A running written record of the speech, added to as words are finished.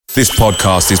This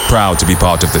podcast is proud to be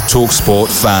part of the TalkSport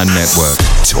Fan Network.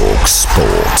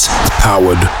 TalkSport.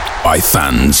 Powered by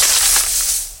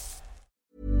fans.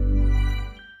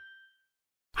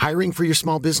 Hiring for your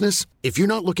small business? If you're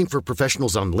not looking for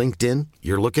professionals on LinkedIn,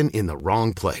 you're looking in the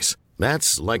wrong place.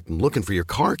 That's like looking for your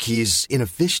car keys in a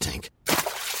fish tank.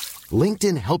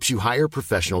 LinkedIn helps you hire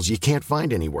professionals you can't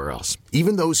find anywhere else,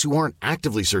 even those who aren't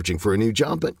actively searching for a new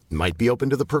job but might be open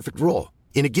to the perfect role.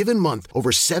 In a given month,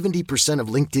 over 70% of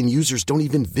LinkedIn users don't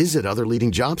even visit other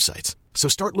leading job sites. So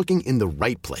start looking in the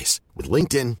right place. With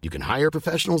LinkedIn, you can hire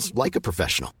professionals like a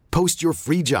professional. Post your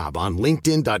free job on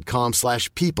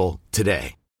linkedin.com/people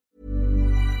today.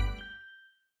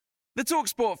 The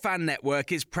TalkSport Fan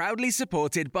Network is proudly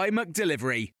supported by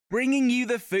McDelivery, bringing you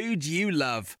the food you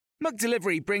love.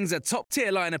 McDelivery brings a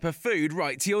top-tier lineup of food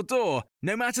right to your door.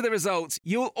 No matter the result,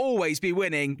 you'll always be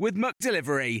winning with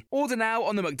McDelivery. Order now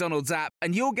on the McDonald's app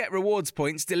and you'll get rewards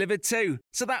points delivered too.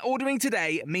 So that ordering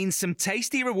today means some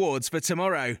tasty rewards for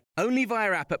tomorrow. Only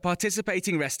via app at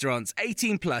participating restaurants.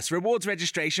 18 plus. Rewards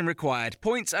registration required.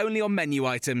 Points only on menu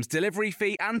items. Delivery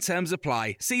fee and terms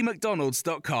apply. See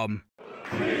mcdonalds.com.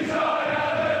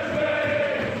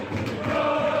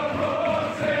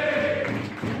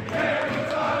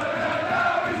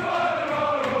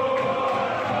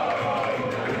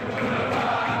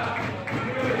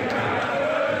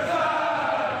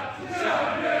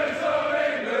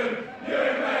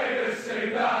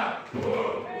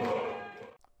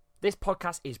 This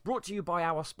podcast is brought to you by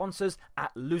our sponsors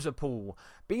at Loserpool.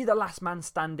 Be the last man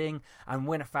standing and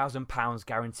win £1,000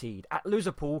 guaranteed at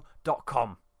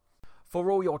loserpool.com.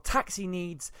 For all your taxi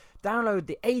needs, download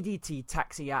the ADT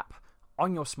Taxi app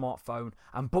on your smartphone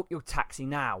and book your taxi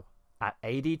now at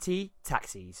ADT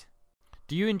Taxis.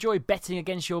 Do you enjoy betting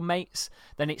against your mates?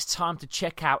 Then it's time to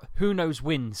check out Who Knows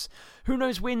Wins. Who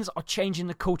Knows Wins are changing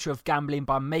the culture of gambling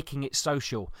by making it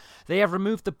social. They have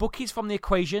removed the bookies from the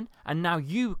equation and now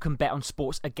you can bet on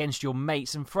sports against your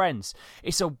mates and friends.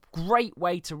 It's a great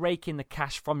way to rake in the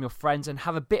cash from your friends and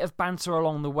have a bit of banter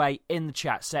along the way in the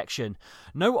chat section.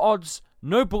 No odds,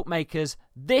 no bookmakers.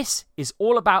 This is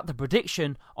all about the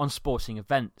prediction on sporting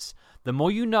events. The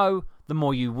more you know, the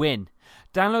more you win.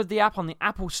 Download the app on the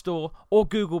Apple Store or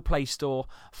Google Play Store.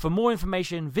 For more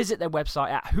information, visit their website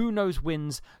at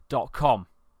whoknowswins.com.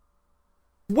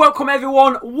 Welcome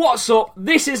everyone, what's up?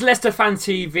 This is Leicester Fan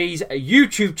TV's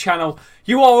YouTube channel.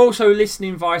 You are also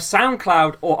listening via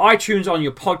SoundCloud or iTunes on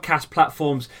your podcast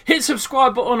platforms. Hit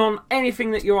subscribe button on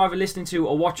anything that you're either listening to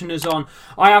or watching us on.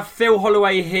 I have Phil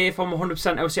Holloway here from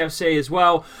 100% LCFC as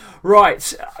well. Right,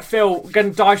 Phil,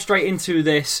 going to dive straight into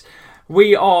this.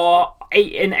 We are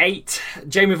 8-8.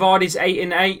 Jamie Vardy's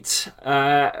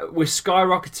 8-8. We're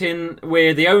skyrocketing.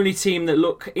 We're the only team that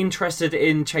look interested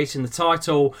in chasing the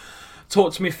title.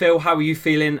 Talk to me, Phil. How are you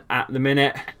feeling at the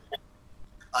minute?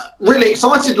 Really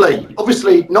excitedly.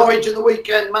 Obviously, Norwich at the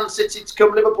weekend, Man City to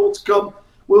come, Liverpool to come.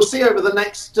 We'll see over the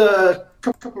next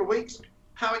couple of weeks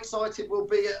how excited we'll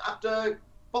be after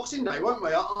Boxing Day, won't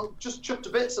we? I'm just chuffed to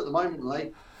bits at the moment,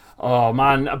 mate. Oh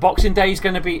man, Boxing Day is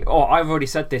going to be. Oh, I've already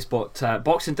said this, but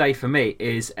Boxing Day for me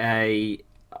is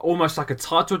almost like a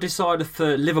title decider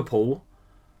for Liverpool.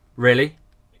 Really,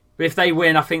 if they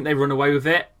win, I think they run away with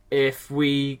it. If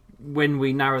we win,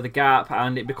 we narrow the gap,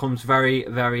 and it becomes very,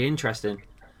 very interesting.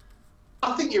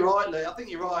 I think you're right, Lee. I think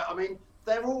you're right. I mean,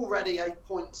 they're already 8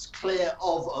 points clear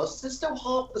of us. There's still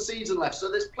half the season left,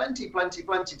 so there's plenty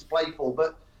to play for.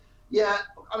 But yeah,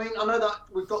 I mean, I know that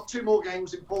we've got 2 more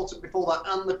games important before that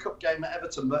and the cup game at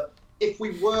Everton, but if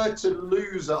we were to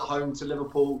lose at home to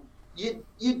Liverpool,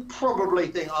 you'd probably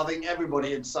think, I think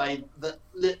everybody would say that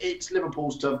it's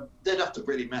Liverpool's turn. They'd have to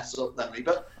really mess up, then.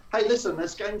 But hey, listen,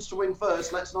 there's games to win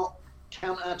first. Let's not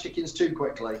count our chickens too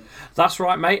quickly. That's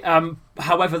right, mate.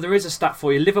 However, there is a stat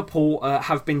for you. Liverpool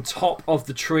have been top of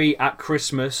the tree at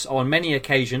Christmas on many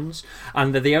occasions,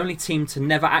 and they're the only team to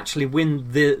never actually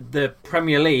win the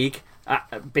Premier League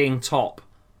being top.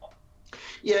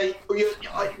 Yeah,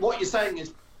 what you're saying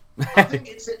is, I think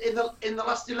it's in the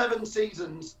last 11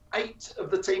 seasons, 8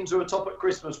 of the teams who were top at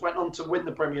Christmas went on to win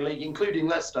the Premier League, including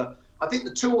Leicester. I think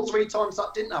the 2 or 3 times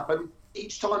that didn't happen,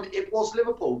 each time it was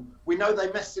Liverpool. We know they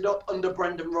messed it up under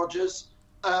Brendan Rodgers.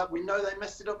 We know they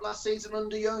messed it up last season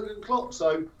under Jurgen Klopp.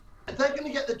 So they're going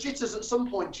to get the jitters at some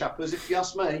point, chappers, if you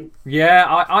ask me.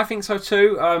 Yeah, I think so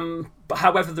too. But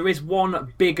however, there is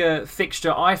one bigger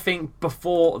fixture, I think,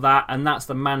 before that, and that's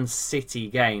the Man City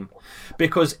game.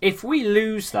 Because if we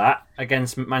lose that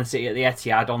against Man City at the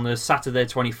Etihad on the Saturday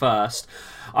 21st,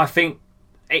 I think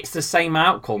it's the same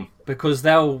outcome, because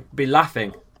they'll be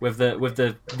laughing with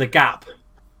the gap.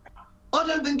 I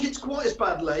don't think it's quite as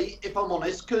badly, if I'm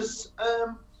honest, because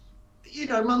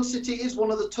Man City is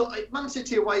one of the Man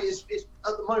City away is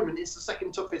at the moment it's the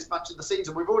second toughest match of the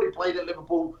season. We've already played at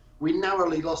Liverpool. We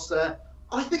narrowly lost there.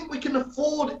 I think we can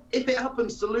afford, if it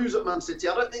happens, to lose at Man City.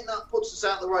 I don't think that puts us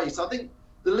out of the race. I think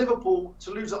the Liverpool,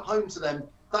 to lose at home to them,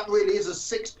 that really is a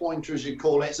 6-pointer, as you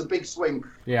call it. It's a big swing.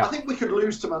 Yeah. I think we could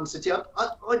lose to Man City.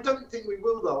 I don't think we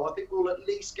will, though. I think we'll at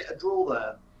least get a draw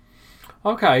there.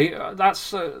 Okay,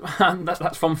 that's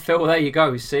from Phil. There you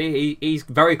go. See, he's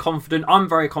very confident. I'm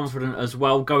very confident as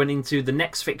well going into the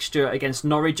next fixture against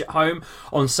Norwich at home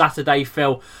on Saturday,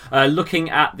 Phil.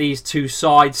 Looking at these two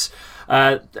sides,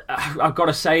 I've got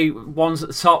to say, one's at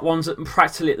the top, one's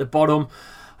practically at the bottom.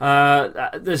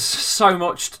 There's so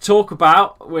much to talk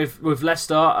about with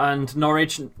Leicester and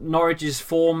Norwich. Norwich's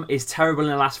form is terrible in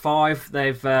the last 5.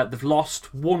 They've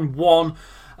lost, won 1.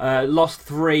 Lost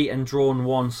 3 and drawn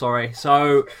 1, sorry.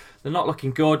 So they're not looking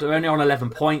good. They're only on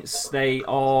 11 points. They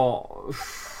are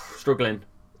struggling.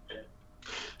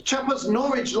 Chappers,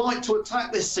 Norwich like to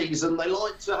attack this season. They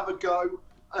like to have a go.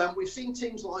 We've seen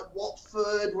teams like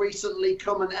Watford recently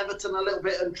come and Everton a little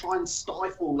bit and try and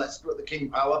stifle Leicester at the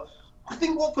King Power. I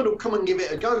think Watford will come and give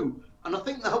it a go. And I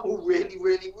think that will really,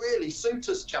 really, really suit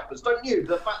us, Chappers, don't you?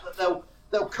 The fact that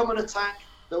they'll come and attack.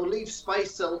 They'll leave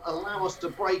space. They'll allow us to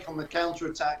break on the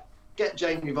counter-attack, get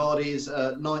Jamie Vardy's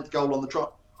 9th goal on the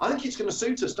trot. I think it's going to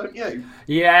suit us, don't you?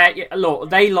 Yeah, look,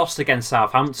 they lost against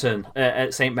Southampton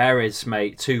at St Mary's,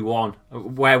 mate, 2-1,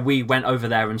 where we went over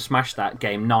there and smashed that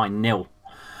game 9-0.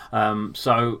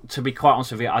 So to be quite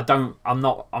honest with you, I'm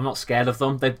not scared of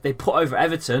them. They put over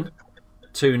Everton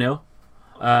 2-0,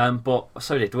 but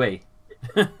so did we.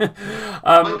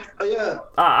 I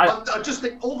just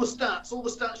think all the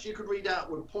stats you could read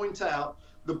out would point out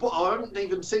I haven't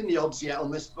even seen the odds yet on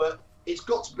this, but it's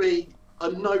got to be a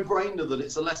no-brainer that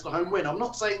it's a Leicester home win. I'm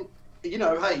not saying,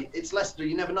 hey, it's Leicester,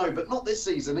 you never know, but not this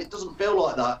season. It doesn't feel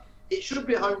like that. It should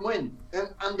be a home win,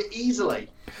 and easily.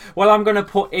 Well, I'm going to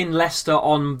put in Leicester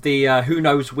on the Who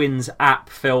Knows Wins app,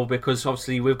 Phil, because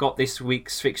obviously we've got this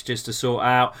week's fixtures to sort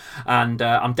out, and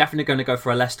I'm definitely going to go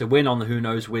for a Leicester win on the Who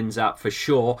Knows Wins app for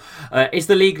sure. Is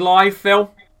the league live, Phil?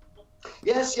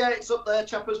 Yes, it's up there,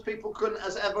 Chappers. People can,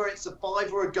 as ever, it's a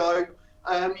 £5 a go.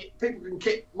 People can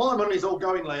keep... My money's all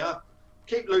going, Leo.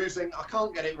 Keep losing. I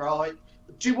can't get it right.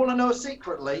 Do you want to know a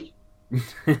secret, Lee?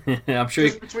 I'm sure.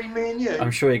 Just between me and you.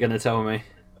 I'm sure you're going to tell me.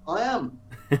 I am.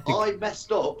 I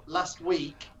messed up last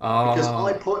week because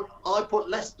I put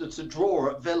Leicester to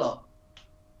draw at Villa.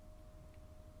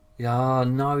 Yeah,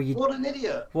 no, you. What an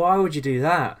idiot! Why would you do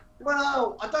that?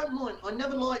 Well, I don't mind. I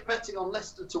never like betting on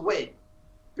Leicester to win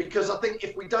because I think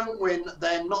if we don't win,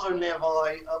 then not only am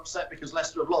I upset because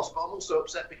Leicester have lost, but I'm also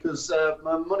upset because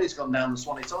my money's gone down the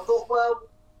Swanee. So I thought, well,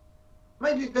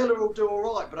 maybe Villa will do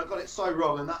all right, but I got it so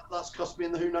wrong, and that's cost me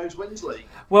in the Who Knows Wins League.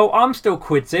 Well, I'm still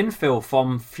quids in, Phil,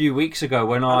 from a few weeks ago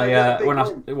when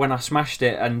I smashed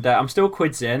it, and I'm still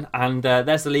quids in. And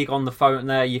there's the league on the phone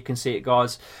there. You can see it,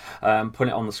 guys. Put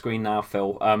it on the screen now,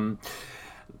 Phil. I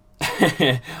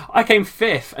came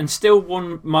 5th and still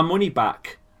won my money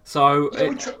back. So.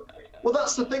 Yeah, well,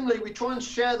 that's the thing, Lee. We try and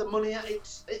share the money.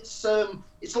 It's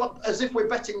like as if we're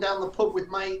betting down the pub with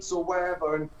mates or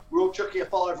wherever, and we're all chucking a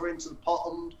 £5 into the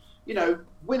pot, and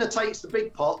winner takes the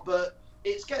big pot, but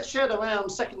it gets shared around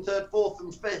 2nd, 3rd, 4th,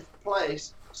 and 5th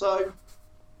place. So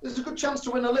there's a good chance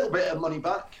to win a little bit of money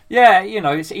back. Yeah,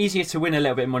 it's easier to win a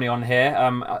little bit of money on here,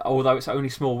 although it's only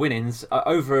small winnings.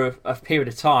 Over a period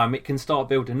of time, it can start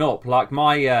building up, like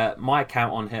my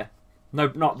account on here. No,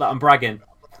 not that I'm bragging.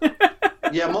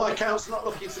 Yeah, my account's not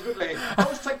looking so good, Lee. I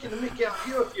was taking the mickey out of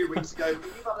you a few weeks ago, but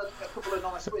you've had a couple of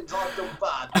nice wins. I've done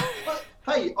bad. But,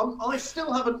 hey, I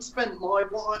still haven't spent I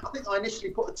think I initially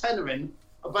put a tenner in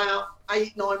about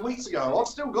 8-9 weeks ago. I've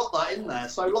still got that in there.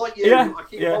 So, like you,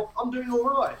 I'm doing all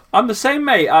right. I'm the same,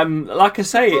 mate. Like I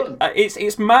say,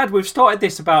 it's mad. We've started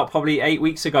this about probably 8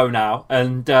 weeks ago now,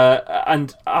 and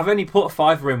I've only put a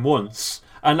 £5 in once,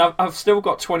 and I've still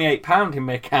got £28 in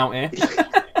my account here.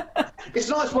 It's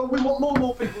nice. Well, we want more and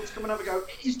more people to come and have a go.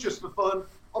 It is just for fun.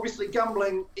 Obviously,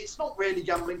 gambling, it's not really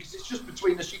gambling because it's just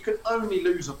between us. You can only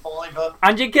lose a £5.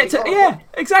 And you get to,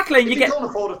 exactly. If you can't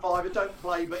afford a £5, don't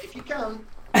play. But if you can,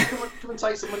 come and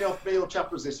take some money off me or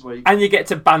Chappers this week. And you get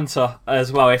to banter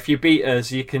as well. If you beat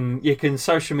us, you can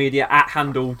social media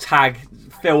 @handle tag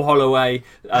Phil Holloway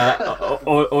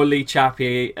or Lee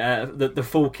Chappie, the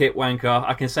full kit wanker.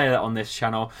 I can say that on this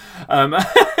channel.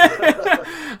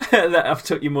 That I've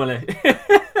took your money.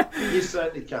 You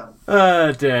certainly can.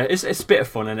 Oh dear, it's a bit of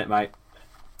fun, isn't it, mate?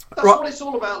 That's what it's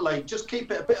all about, Lee. Just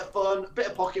keep it a bit of fun, a bit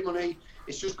of pocket money.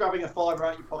 It's just grabbing a £5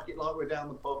 out of your pocket like we're down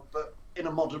the pub, but in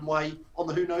a modern way on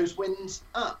the Who Knows Wins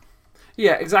app.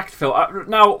 Yeah, exactly, Phil.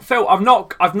 Now, Phil, I've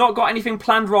not got anything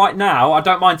planned right now. I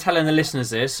don't mind telling the listeners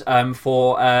this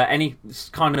for any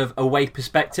kind of away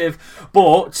perspective,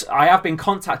 but I have been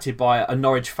contacted by a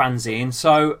Norwich fanzine,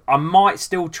 so I might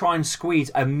still try and squeeze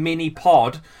a mini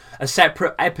pod, a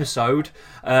separate episode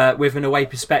with an away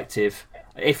perspective.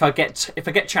 If I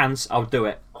get chance, I'll do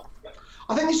it.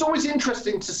 I think it's always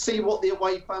interesting to see what the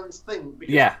away fans think.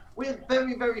 Because we're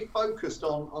very, very focused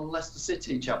on Leicester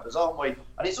City, chappers, aren't we?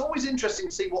 And it's always interesting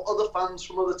to see what other fans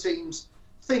from other teams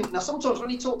think. Now, sometimes when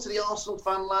you talk to the Arsenal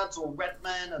fan lads or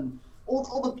Redmen and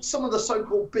some of the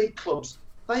so-called big clubs,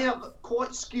 they have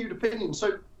quite skewed opinions.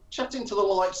 So chatting to the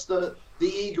likes, the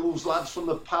Eagles lads from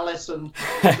the Palace and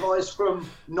the guys from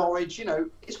Norwich,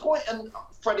 it's quite... And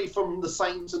Freddie from the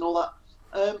Saints and all that.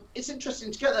 It's interesting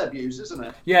to get their views, isn't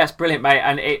it? Yeah, it's brilliant, mate,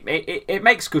 and it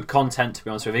makes good content, to be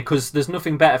honest with you, because there's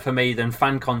nothing better for me than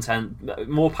fan content,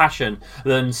 more passion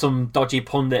than some dodgy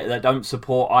pundit that don't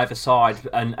support either side,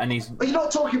 and he's. But you're not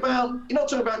talking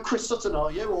about Chris Sutton,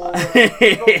 are you, or Rob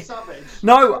Savage?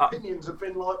 No, your opinions have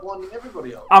been like winding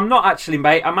everybody up. I'm not actually,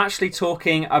 mate. I'm actually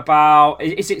talking about.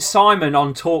 Is it Simon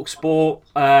on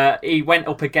TalkSport? He went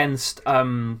up against.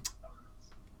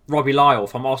 Robbie Lyle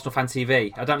from Arsenal Fan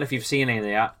TV. I don't know if you've seen any of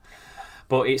that,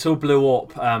 but it's all blew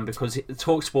up because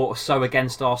TalkSport are so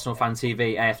against Arsenal Fan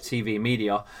TV, AFTV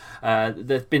media.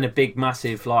 There's been a big,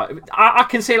 massive I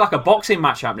can see like a boxing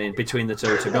match happening between the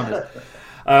two. To be honest,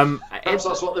 perhaps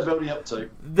that's what they're building up to.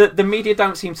 The media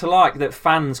don't seem to like that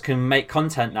fans can make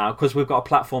content now because we've got a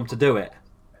platform to do it.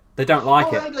 They don't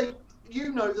like it. Andy,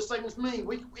 you know the same as me.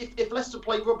 If Leicester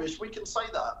play rubbish, we can say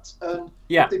that. And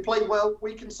if they play well,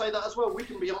 we can say that as well. We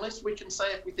can be honest. We can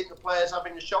say if we think the player's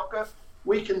having a shocker.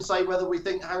 We can say whether we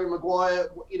think Harry Maguire,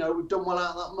 we've done well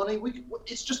out of that money.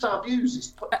 It's just our views.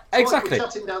 It's exactly. Like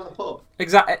we're chatting down the pub.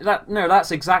 Exactly.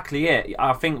 That's exactly it.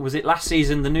 I think, was it last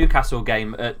season, the Newcastle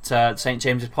game at St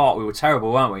James's Park? We were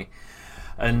terrible, weren't we?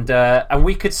 And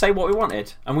we could say what we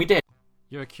wanted, and we did.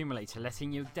 Your accumulator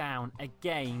letting you down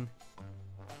again.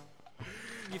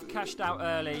 You've cashed out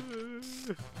early,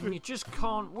 and you just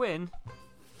can't win.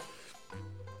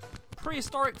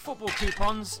 Prehistoric football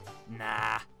coupons?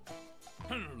 Nah.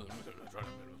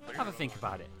 Have a think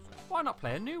about it. Why not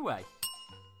play a new way?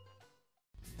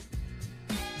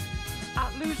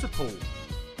 At Loserpool,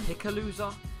 pick a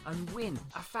loser and win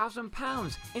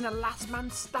 £1,000 in a last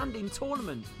man standing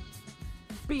tournament.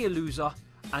 Be a loser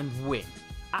and win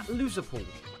at Loserpool.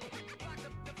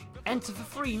 Enter for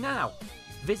free now.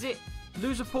 Visit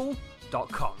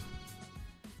loserpool.com.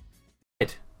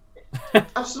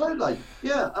 Absolutely.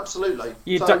 Yeah, absolutely.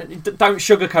 You don't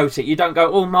sugarcoat it. You don't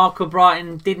go, oh, Michael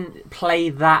Brighton didn't play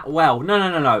that well.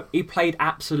 No. He played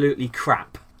absolutely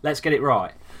crap. Let's get it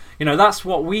right. That's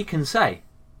what we can say.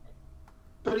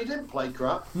 But he didn't play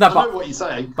crap. No, I know what you're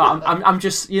saying. But I'm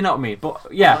just, you know what I mean. But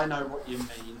yeah, I know what you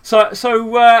mean. So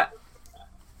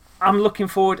I'm looking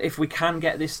forward, if we can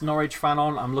get this Norwich fan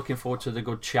on, I'm looking forward to the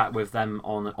good chat with them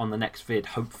on the next vid.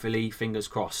 Hopefully, fingers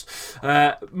crossed.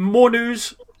 More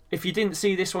news. If you didn't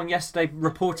see this one yesterday,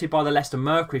 reported by the Leicester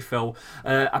Mercury, Phil,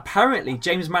 apparently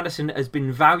James Maddison has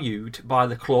been valued by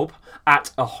the club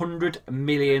at £100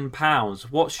 million.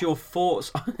 What's your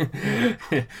thoughts?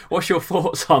 What's your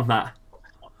thoughts on that?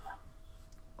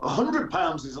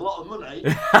 £100 is a lot of money.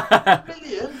 £1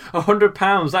 million?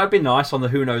 £100. That would be nice on the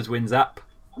Who Knows Wins app.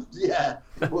 Yeah,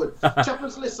 it would.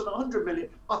 Chappers, listen, 100 million.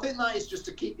 I think that is just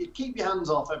to keep your hands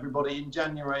off everybody in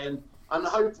January and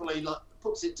hopefully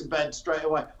puts it to bed straight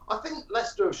away. I think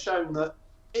Leicester have shown that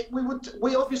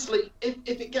we obviously, if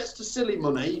it gets to silly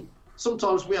money,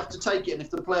 sometimes we have to take it. And if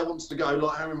the player wants to go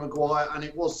like Harry Maguire and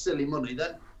it was silly money,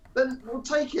 then we'll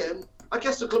take it. And I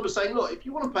guess the club is saying, look, if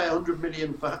you want to pay 100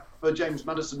 million for James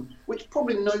Maddison, which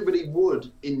probably nobody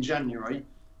would in January,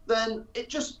 then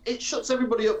it shuts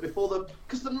everybody up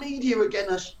because the media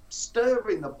again are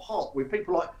stirring the pot with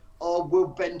people like, oh, will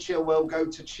Ben Chilwell go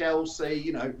to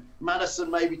Chelsea?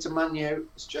 Maddison maybe to Man U.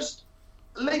 It's just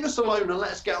leave us alone and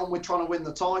let us get on with trying to win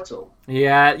the title.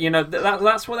 Yeah,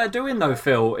 that's what they're doing though,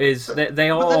 Phil. Is they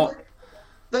are.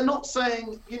 They're not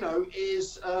saying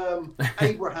is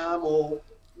Abraham or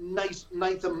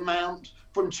Nathan Mount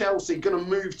from Chelsea going to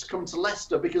move to come to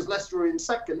Leicester because Leicester are in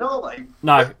second, are they?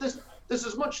 No. There's there's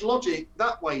as much logic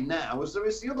that way now as there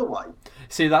is the other way.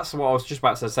 See, that's what I was just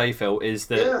about to say, Phil, is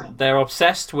that they're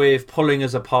obsessed with pulling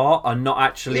us apart and not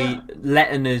actually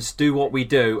letting us do what we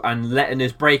do and letting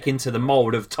us break into the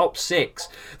mould of top 6.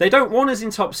 They don't want us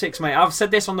in top 6, mate. I've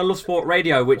said this on the Love Sport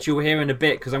Radio, which you'll hear in a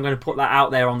bit because I'm going to put that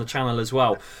out there on the channel as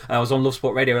well. I was on Love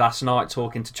Sport Radio last night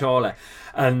talking to Charlie.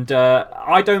 And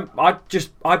I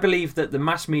believe that the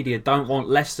mass media don't want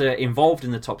Leicester involved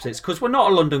in the top 6 because we're not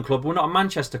a London club, we're not a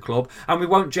Manchester club, and we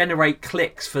won't generate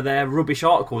clicks for their rubbish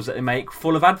articles that they make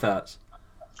full of adverts.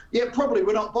 Yeah, probably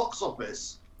we're not box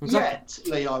office yet,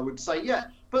 Lee, I would say,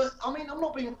 But, I mean, I'm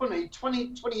not being funny.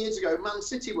 20 years ago, Man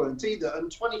City weren't either,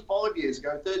 and 25 years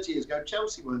ago, 30 years ago,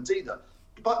 Chelsea weren't either.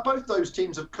 But both those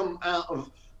teams have come out of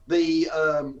the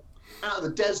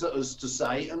desert, as to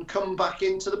say, and come back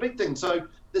into the big thing. So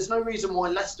there's no reason why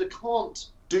Leicester can't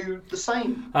do the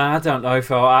same. I don't know,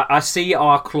 Phil. I see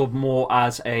our club more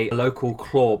as a local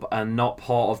club and not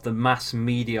part of the mass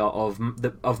media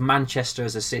of Manchester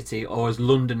as a city or as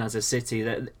London as a city.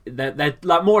 They're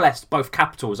like more or less both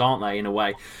capitals, aren't they? In a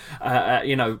way,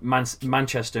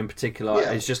 Manchester in particular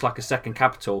is just like a second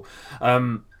capital.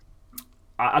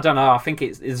 I don't know. I think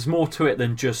there's more to it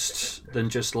than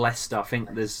just Leicester. I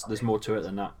think there's more to it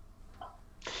than that.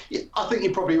 Yeah, I think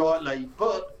you're probably right, Lee.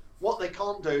 But what they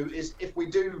can't do is, if we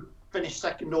do finish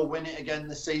second or win it again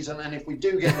this season, and if we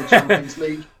do get the Champions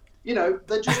League, they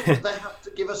have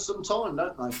to give us some time,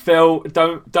 don't they? Phil,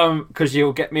 don't, because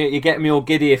you get me all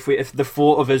giddy if the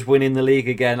thought of us winning the league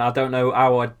again. I don't know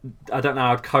how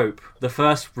I'd cope. The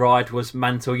first ride was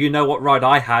mental. You know what ride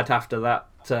I had after that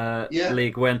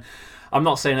league win. I'm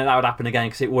not saying that would happen again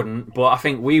because it wouldn't, but I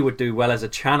think we would do well as a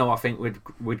channel. I think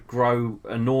we'd grow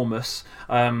enormous.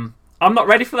 I'm not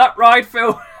ready for that ride,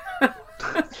 Phil.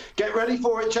 Get ready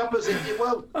for it, chappers. It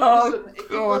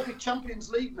won't be Champions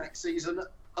League next season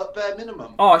at bare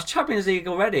minimum. Oh, it's Champions League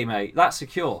already, mate. That's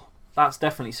secure. That's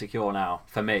definitely secure now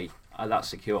for me. That's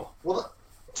secure. Well,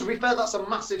 to be fair, that's a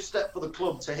massive step for the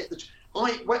club to hit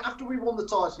after we won the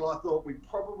title, I thought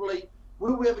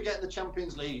will we ever get in the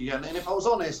Champions League again? And if I was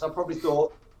honest, I probably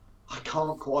thought, I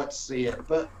can't quite see it.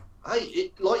 But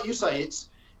hey, like you say, it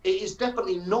is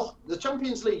definitely not. The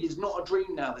Champions League is not a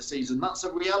dream now this season. That's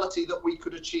a reality that we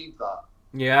could achieve that.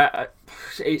 Yeah,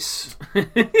 it's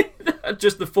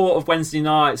just the thought of Wednesday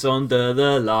nights under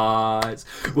the lights.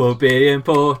 We'll be in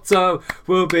Porto,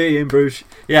 we'll be in Bruges.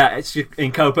 Yeah, it's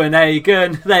in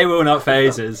Copenhagen. They will not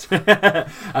phase us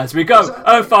as we go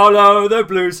and follow the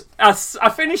blues. I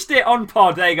finished it on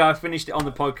pod. There you go. I finished it on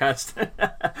the podcast.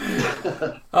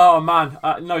 Oh man,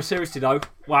 no, seriously though.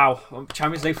 Wow,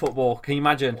 Champions League football. Can you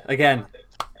imagine again?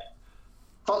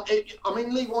 I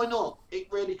mean, Lee, why not?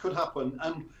 It really could happen,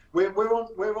 and we're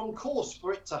on course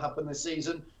for it to happen this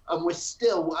season, and we're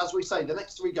still, as we say, the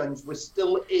next 3 games, we're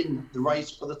still in the race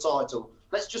for the title.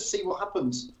 Let's just see what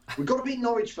happens. We've got to beat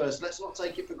Norwich first. Let's not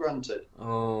take it for granted.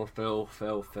 Oh, Phil.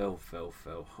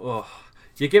 Oh,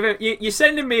 you're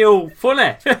sending me all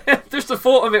funny. Just the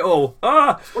thought of it all.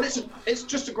 Ah. Well, it's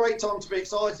just a great time to be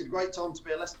excited. Great time to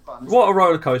be a Leicester fan. What a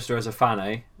roller coaster as a fan,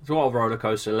 eh? What a roller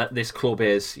coaster this club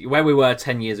is. Where we were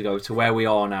 10 years ago to where we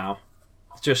are now.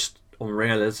 It's just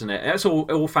unreal, isn't it? It's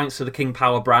all thanks to the King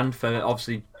Power brand for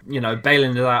obviously,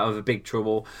 bailing us out of a big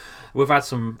trouble. We've had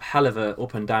some hell of a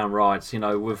up and down rides,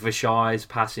 with Vishai's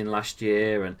passing last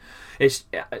year, and it's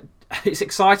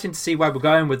exciting to see where we're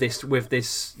going with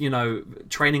this,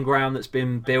 training ground that's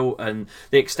been built and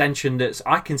the extension that's.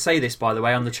 I can say this, by the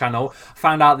way, on the channel.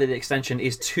 Found out that the extension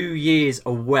is 2 years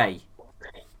away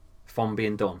from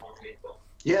being done.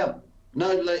 Yeah,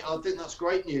 no, I think that's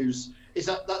great news.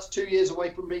 That's 2 years away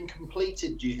from being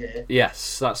completed, do you hear?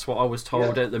 Yes, that's what I was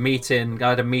told at the meeting. I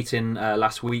had a meeting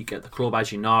last week at the club,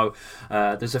 as you know.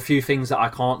 There's a few things that I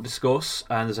can't discuss,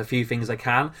 and there's a few things I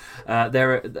can.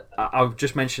 I've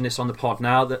just mentioned this on the pod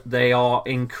now, that they are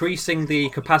increasing the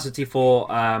capacity for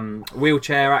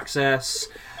wheelchair access.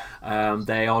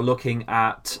 They are looking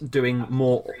at doing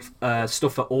more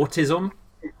stuff for autism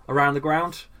around the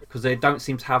ground, because they don't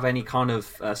seem to have any kind of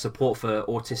support for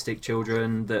autistic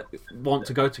children that want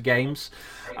to go to games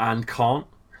and can't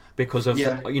because of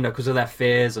because of their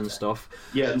fears and stuff.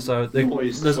 Yeah. So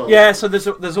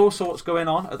there's all sorts going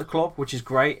on at the club, which is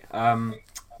great.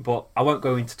 But I won't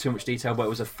go into too much detail. But it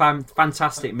was a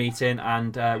fantastic meeting,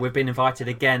 and we've been invited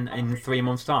again in 3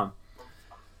 months' time.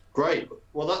 Great.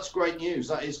 Well, that's great news.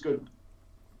 That is good.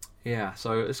 Yeah.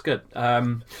 So it's good.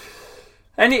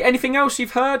 Anything else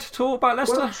you've heard at all about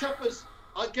Leicester? Well, Chappers,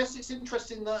 I guess it's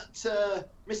interesting that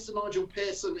Mr. Nigel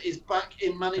Pearson is back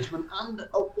in management and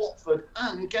at Watford.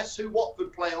 And guess who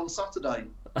Watford play on Saturday?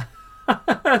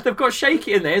 They've got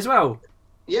Shaky in there as well.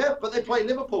 Yeah, but they play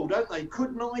Liverpool, don't they?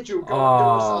 Could Nigel go and do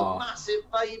us a massive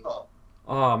favour?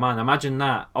 Oh, man, imagine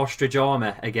that. Ostrich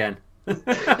Army again.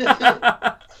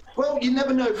 Well, you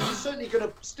never know, but he's certainly going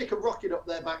to stick a rocket up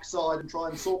their backside and try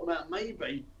and sort them out.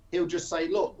 Maybe he'll just say,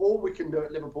 look, all we can do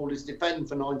at Liverpool is defend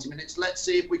for 90 minutes. Let's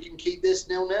see if we can keep this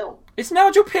 0-0. Is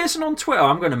Nigel Pearson on Twitter?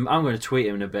 I'm gonna tweet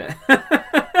him in a bit.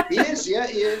 He is, yeah,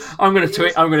 he is. I'm gonna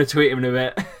tweet him in a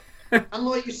bit. And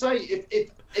like you say,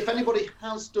 if anybody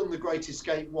has done the Great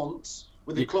Escape once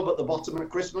with the club at the bottom at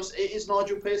Christmas, it is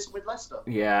Nigel Pearson with Leicester.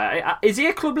 Yeah, is he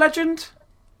a club legend?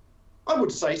 I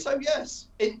would say so, yes.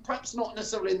 Perhaps not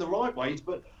necessarily in the right ways,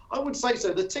 but I would say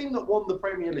so. The team that won the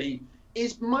Premier League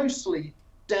is mostly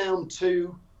down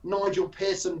to Nigel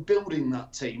Pearson building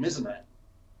that team, isn't it?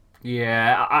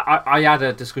 Yeah, I had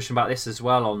a discussion about this as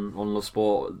well on Love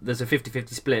Sport. There's a 50-50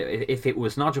 split if it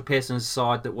was Nigel Pearson's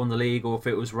side that won the league or if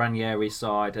it was Ranieri's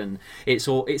side, and it's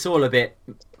all a bit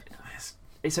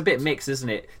mixed, isn't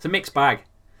it? It's a mixed bag.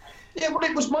 Yeah, well,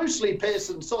 it was mostly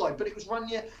Pearson's side, but it was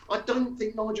Ranieri. I don't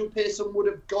think Nigel Pearson would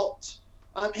have got...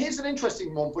 here's an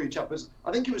interesting one for you, chappers.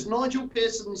 I think it was Nigel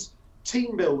Pearson's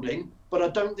team building, but I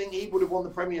don't think he would have won the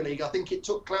Premier League. I think it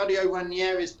took Claudio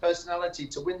Ranieri's personality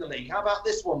to win the league. How about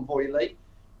this one for you, Lee?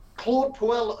 Claude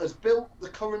Puel has built the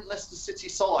current Leicester City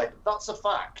side. That's a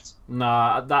fact.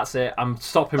 Nah, that's it. I'm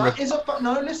stopping. That is a fact.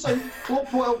 No, listen. Claude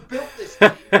Puel built this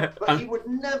team, but he would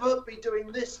never be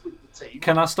doing this with the team.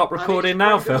 Can I stop recording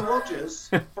now, Phil?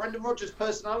 Brendan Rodgers'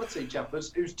 personality,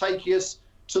 chappers, who's taking us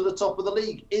to the top of the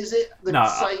league. Is it the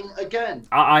same again?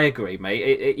 I agree,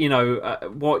 mate.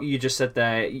 What you just said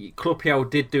there, Claude Puel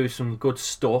did do some good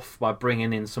stuff by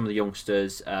bringing in some of the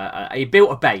youngsters. He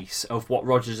built a base of what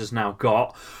Rodgers has now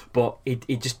got, but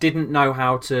he just didn't know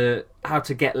how to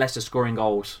get Leicester scoring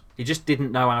goals. He just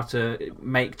didn't know how to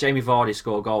make Jamie Vardy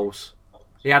score goals.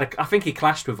 I think he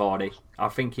clashed with Vardy. I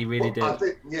think he really did. I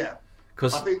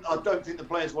don't think the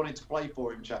players wanted to play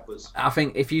for him, chappers. I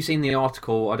think if you've seen the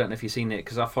article, I don't know if you've seen it,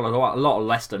 because I followed a lot of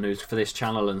Leicester news for this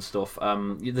channel and stuff.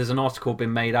 There's an article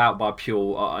been made out by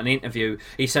Puel, an interview.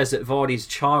 He says that Vardy's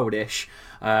childish,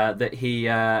 that he,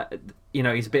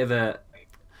 he's a bit of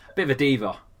a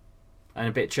diva and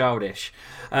a bit childish.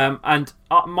 And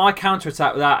my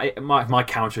counter-attack with that, my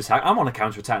counter-attack, I'm on a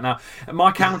counter-attack now.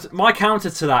 My counter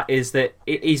to that is that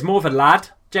he's more of a lad.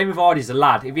 Jamie Vardy's a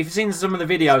lad. If you've seen some of the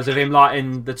videos of him, like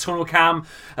in the tunnel cam,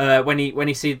 when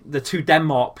he see the two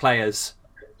Denmark players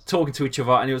talking to each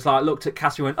other, and he was like, looked at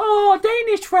Cassie and went, "Oh,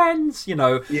 Danish friends,"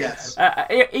 Yes.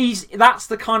 That's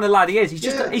the kind of lad he is.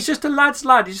 He's just a lad's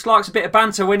lad. He just likes a bit of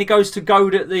banter when he goes to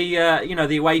goad at the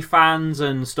the away fans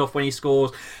and stuff when he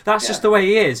scores. That's just the way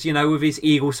he is. With his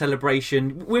eagle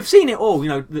celebration, we've seen it all.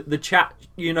 The chat.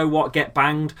 Get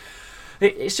banged.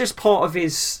 It's just part of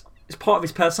his. It's part of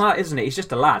his personality, isn't it? He's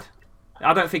just a lad.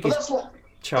 I don't think that's what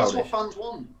fans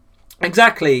want.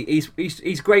 Exactly.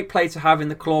 He's a great player to have in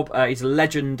the club. He's a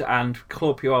legend, and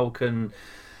Claude Puel can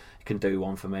do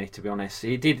one for me. To be honest,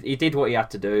 he did what he had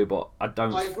to do, but I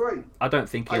agree. I don't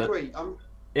think. I agree.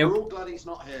 We're all glad he's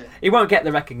not here. He won't get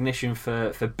the recognition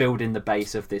for building the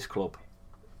base of this club,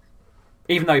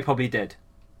 even though he probably did.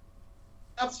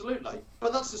 Absolutely,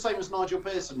 but that's the same as Nigel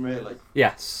Pearson, really.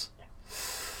 Yes.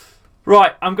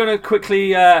 Right, I'm going to quickly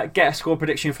get a score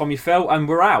prediction from you, Phil, and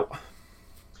we're out.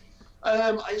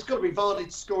 It's got to be Vardy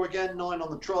to score again, 9 on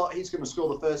the trot. He's going to score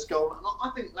the first goal. And I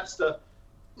think Leicester,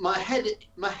 my head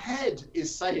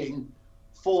is saying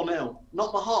 4-0.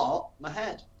 Not my heart, my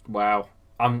head. Wow.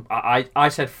 I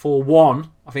said 4-1.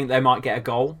 I think they might get a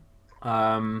goal.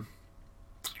 Jamie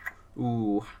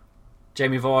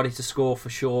Vardy to score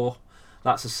for sure.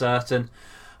 That's a certain.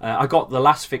 I got the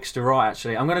last fixture right,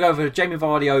 actually. I'm going to go for a Jamie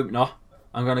Vardy opener.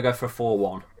 I'm going to go for a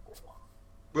 4-1.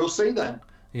 We'll see then.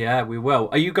 Yeah, we will.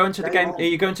 Are you going to the game? Are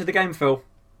you going to the game, Phil?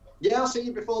 Yeah, I'll see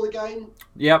you before the game.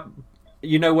 Yep.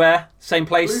 You know where? Same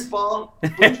place?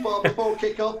 Blues Bar before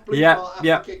kick-off. Blues Bar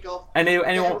after kick-off.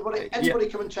 Anybody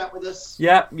come and chat with us.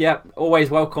 Yeah. Always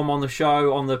welcome on the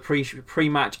show, on the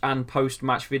pre-match and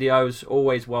post-match videos.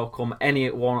 Always welcome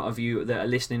any one of you that are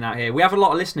listening out here. We have a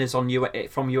lot of listeners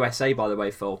from USA, by the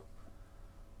way, Phil.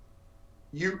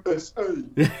 USA.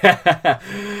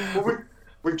 Well,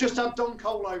 we've just had Don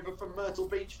Cole over from Myrtle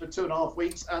Beach for 2.5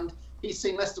 weeks, and he's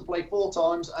seen Leicester play 4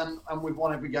 times, and we've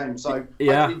won every game. So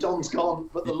hopefully Don's gone,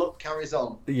 but the luck carries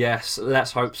on. Yes,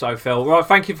 let's hope so, Phil. Right,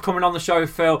 thank you for coming on the show,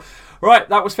 Phil. Right,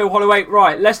 that was Phil Holloway.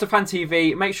 Right, Leicester Fan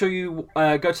TV. Make sure you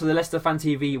go to the Leicester Fan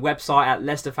TV website at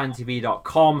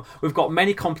leicesterfantv.com. We've got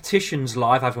many competitions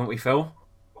live, haven't we, Phil?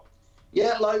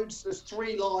 Yeah, loads. There's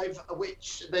 3 live,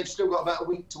 which they've still got about a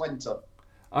week to enter.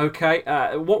 Okay.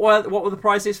 What were the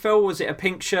prizes, Phil? Was it a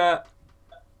pink shirt?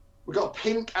 We've got a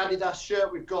pink Adidas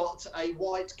shirt. We've got a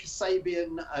white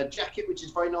Kasabian jacket, which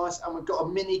is very nice. And we've got a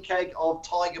mini keg of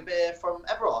Tiger beer from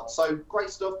Everard. So great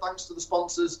stuff. Thanks to the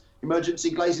sponsors, Emergency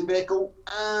Glazing Vehicle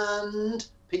and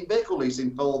Pink Vehicle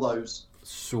Leasing for all those.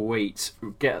 Sweet.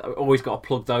 Always got to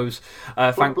plug those.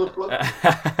 Plug.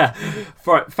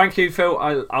 Thank you,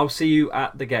 Phil. I'll see you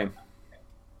at the game.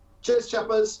 Cheers,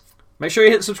 chappers. Make sure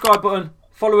you hit the subscribe button.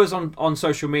 Follow us on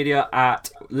social media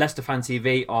at Leicester Fan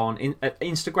TV on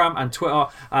Instagram and Twitter,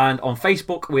 and on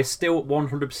Facebook we're still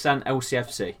 100%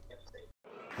 LCFC.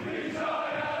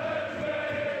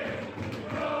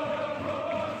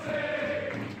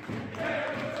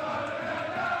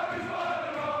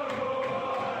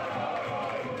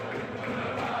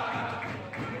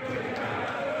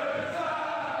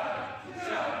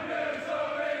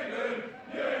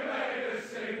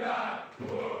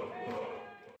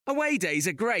 Away days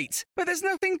are great, but there's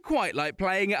nothing quite like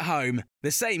playing at home.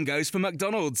 The same goes for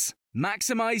McDonald's.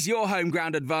 Maximise your home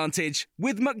ground advantage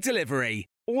with McDelivery.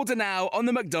 Order now on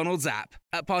the McDonald's app.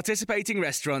 At participating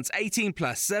restaurants, 18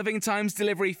 plus, serving times,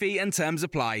 delivery fee and terms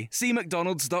apply. See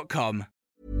mcdonalds.com.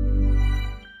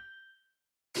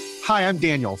 Hi, I'm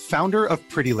Daniel, founder of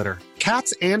Pretty Litter.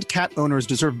 Cats and cat owners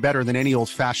deserve better than any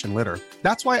old-fashioned litter.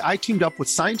 That's why I teamed up with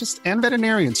scientists and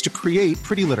veterinarians to create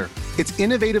Pretty Litter. Its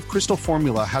innovative crystal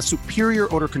formula has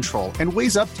superior odor control and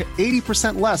weighs up to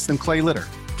 80% less than clay litter.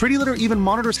 Pretty Litter even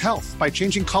monitors health by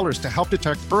changing colors to help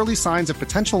detect early signs of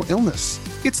potential illness.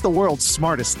 It's the world's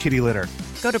smartest kitty litter.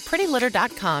 Go to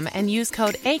prettylitter.com and use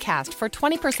code ACAST for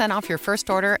 20% off your first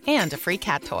order and a free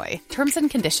cat toy. Terms and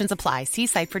conditions apply. See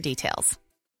site for details.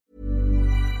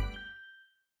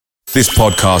 This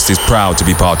podcast is proud to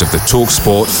be part of the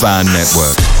TalkSport Fan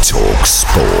Network.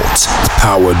 TalkSport.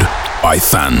 Powered by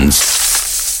fans.